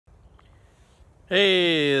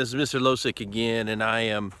Hey, this is Mr. Losik again, and I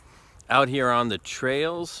am out here on the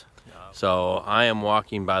trails. So I am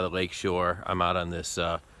walking by the lake shore. I'm out on this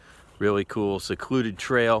really cool secluded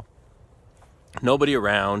trail. Nobody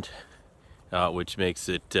around, which makes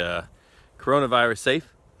it coronavirus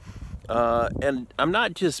safe. And I'm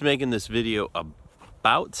not just making this video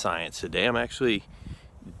about science today. I'm actually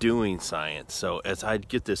doing science. So as I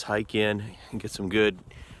get this hike in and get some good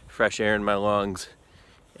fresh air in my lungs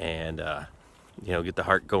and get the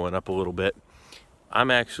heart going up a little bit, I'm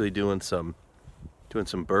actually doing some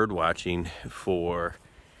bird watching for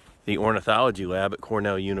the ornithology lab at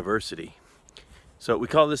Cornell University. So we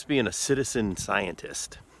call this being a citizen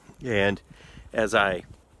scientist. And as I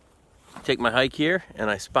take my hike here and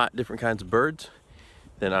I spot different kinds of birds,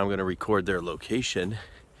 then I'm going to record their location.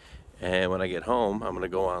 And when I get home, I'm going to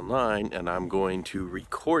go online and I'm going to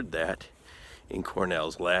record that in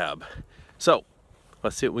Cornell's lab. So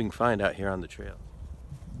let's see what we can find out here on the trail.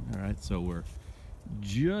 All right, so we're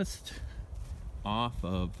just off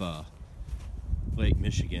of Lake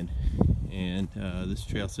Michigan, and this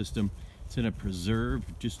trail system, it's in a preserve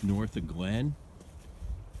just north of Glen,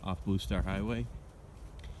 off Blue Star Highway,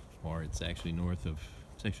 or it's actually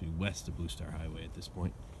west of Blue Star Highway at this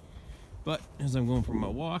point. But as I'm going for my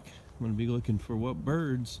walk, I'm going to be looking for what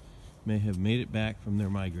birds may have made it back from their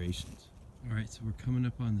migrations. All right, so we're coming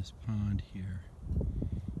up on this pond here,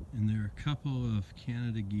 and there are a couple of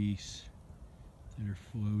Canada geese that are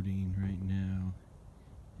floating right now.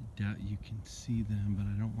 I doubt you can see them, but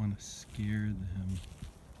I don't want to scare them.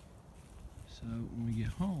 So when we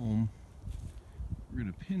get home, we're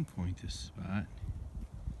going to pinpoint this spot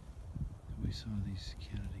that we saw these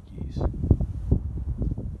Canada geese.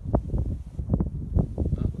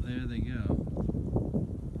 Oh, there they go.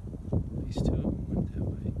 At least two of them went that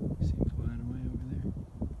way. You see them flying away over there?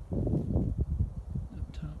 Up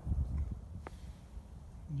top.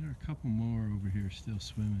 There are a couple more over here still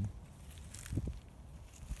swimming. So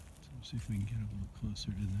we'll see if we can get a little closer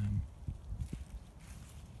to them.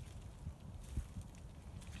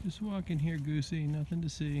 Just walking here, Goosey, nothing to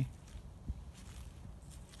see.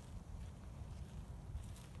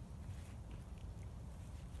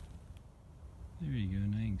 There you go,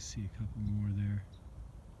 now you can see a couple more there.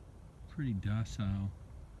 Pretty docile.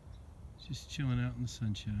 Just chilling out in the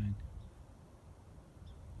sunshine.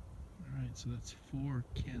 Alright, so that's 4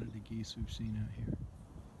 Canada geese we've seen out here.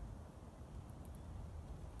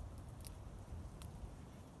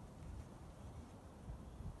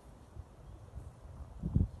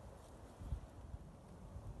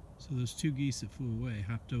 So those 2 geese that flew away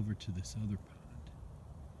hopped over to this other pond.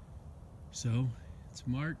 So it's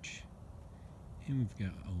March, and we've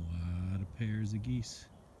got a lot of pairs of geese.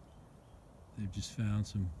 They've just found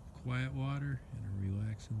some quiet water and are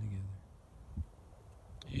relaxing together.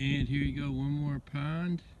 And here you go, one more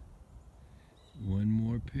pond, one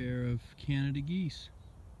more pair of Canada geese.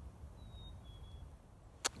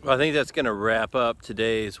 Well, I think that's going to wrap up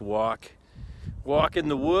today's walk in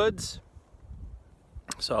the woods.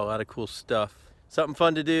 Saw a lot of cool stuff. Something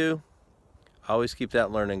fun to do. Always keep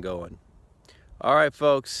that learning going. All right,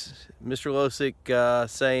 folks, Mr. Losik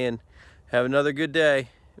saying, have another good day.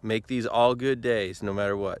 Make these all good days, no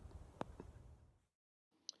matter what.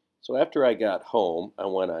 So after I got home, I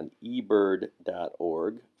went on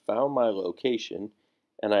ebird.org, found my location,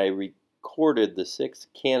 and I recorded the 6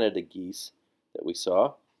 Canada geese that we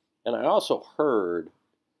saw. And I also heard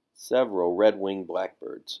several red-winged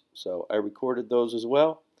blackbirds. So I recorded those as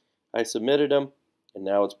well. I submitted them, and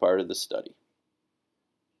now it's part of the study.